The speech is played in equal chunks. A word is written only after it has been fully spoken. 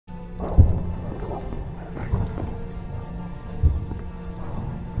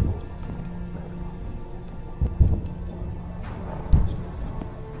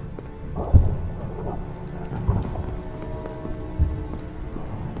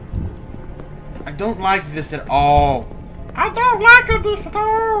I don't like this at all. I don't like this at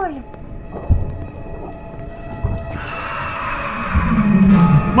all.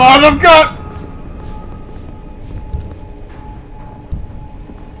 Mother of God!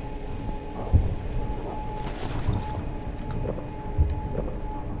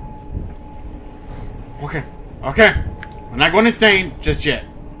 Okay, okay. I'm not going insane just yet.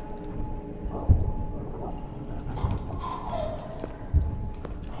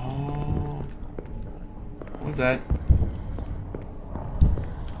 Oh, what was that?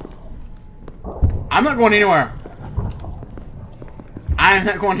 I'm not going anywhere. I am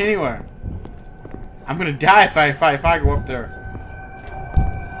not going anywhere. I'm gonna die if I go up there.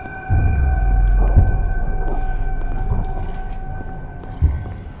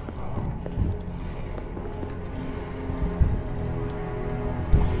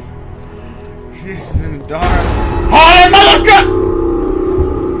 This is in the dark. Holy motherfucker!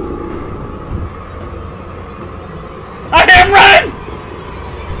 I am running!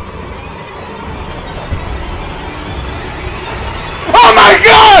 Oh my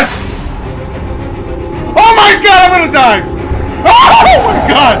god! Oh my god, I'm gonna die! Oh my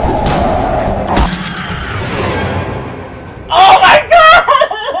god! Oh my god!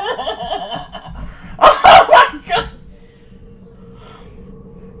 Oh my god!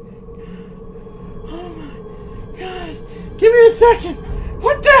 Oh my god! Give me a second!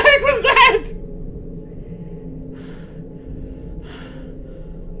 What the heck was that?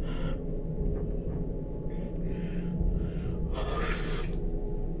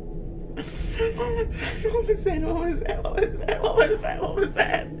 What was that? What was that? What was that? What was that? What was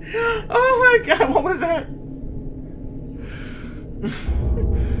that? Oh my god, what was that?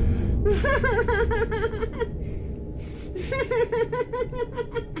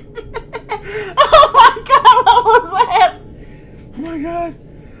 Oh my god, what was that? Oh my god.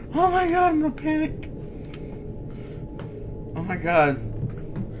 Oh my god, I'm gonna panic. Oh my god.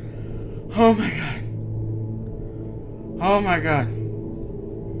 Oh my god. Oh my god.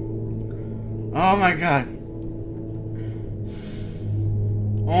 Oh my god.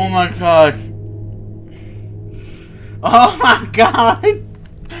 Oh my god. Oh my god.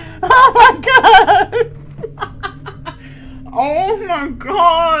 Oh my god. Oh my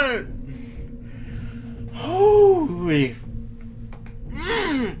god. Holy.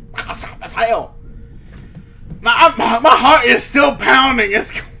 As hell. My heart is still pounding.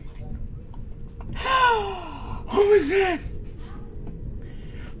 It's. What was that?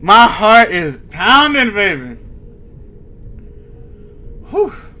 My heart is pounding, baby.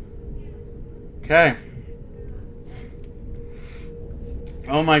 Whew. Okay.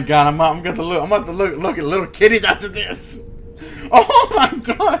 Oh my god, I'm about to look at little kitties after this. Oh my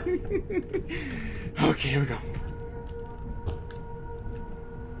god. Okay, here we go.